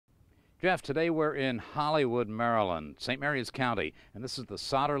Jeff, today we're in Hollywood, Maryland, St. Mary's County, and this is the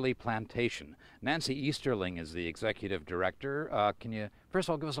Sotterley Plantation. Nancy Easterling is the executive director. Can you, first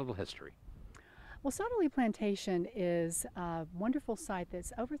of all, give us a little history? Well, Sotterley Plantation is a wonderful site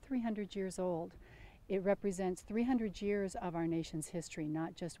that's over 300 years old. It represents 300 years of our nation's history,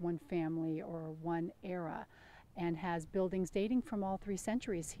 not just one family or one era, and has buildings dating from all 3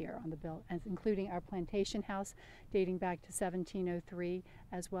 centuries here on the bill, including our plantation house dating back to 1703,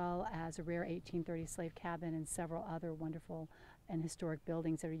 as well as a rare 1830 slave cabin and several other wonderful and historic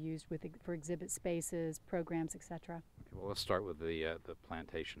buildings that are used for exhibit spaces, programs, etc. Okay, well, let's start with the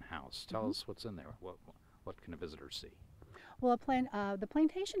plantation house. Tell us what's in there. What can a visitor see? Well, the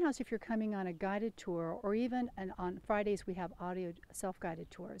plantation house, if you're coming on a guided tour, or even on Fridays we have audio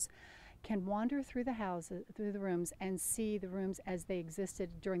self-guided tours, can wander through the houses, through the rooms, and see the rooms as they existed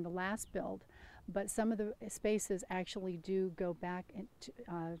during the last build. But some of the spaces actually do go back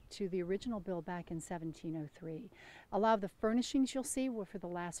to the original build back in 1703. A lot of the furnishings you'll see were for the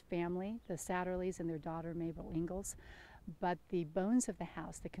last family, the Sotterleys and their daughter Mabel Ingalls. But the bones of the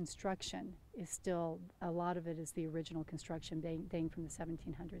house, the construction, is still, a lot of it is the original construction dating from the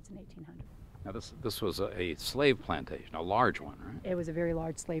 1700s and 1800s. Now this was a slave plantation, a large one, right? It was a very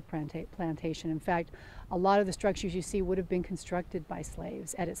large slave plantation. In fact, a lot of the structures you see would have been constructed by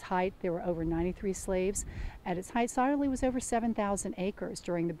slaves. At its height, there were over 93 slaves. At its height, Sotterley was over 7,000 acres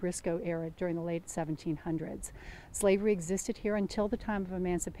during the Briscoe era, during the late 1700s. Slavery existed here until the time of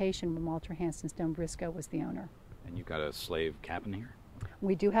emancipation, when Walter Hanson Stone Briscoe was the owner. And you've got a slave cabin here?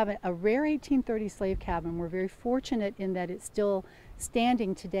 We do have a rare 1830 slave cabin. We're very fortunate in that it's still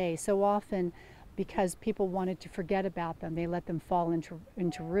standing today. So often, because people wanted to forget about them, they let them fall into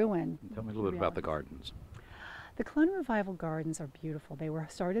ruin. Tell me a little bit about the gardens. The Colonial Revival gardens are beautiful. They were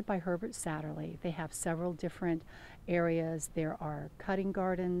started by Herbert Sotterley. They have several different areas. There are cutting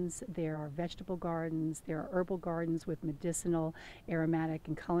gardens, there are vegetable gardens, there are herbal gardens with medicinal, aromatic,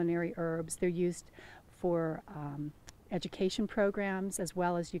 and culinary herbs. They're used for education programs, as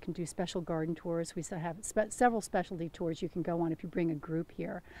well as you can do special garden tours. We have several specialty tours you can go on if you bring a group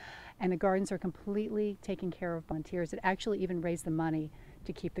here. And the gardens are completely taken care of by volunteers. It actually even raised the money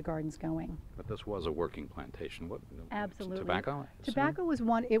to keep the gardens going. But this was a working plantation. What? Absolutely. Tobacco? Tobacco was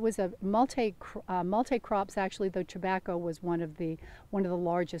one. It was a multi-crops actually, though tobacco was one of the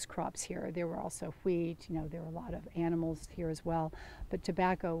largest crops here. There were also wheat. There were a lot of animals here as well, but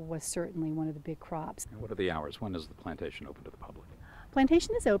tobacco was certainly one of the big crops. And what are the hours? When is the plantation open to the public?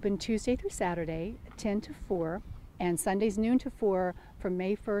 Plantation is open Tuesday through Saturday, 10 to 4. And Sundays noon to 4 from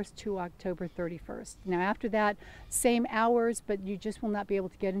May 1st to October 31st. Now after that, same hours, but you just will not be able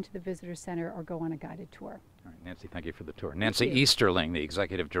to get into the visitor center or go on a guided tour. All right, Nancy, thank you for the tour. Nancy Easterling, the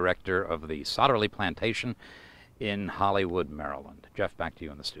executive director of the Sotterley Plantation in Hollywood, Maryland. Jeff, back to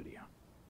you in the studio.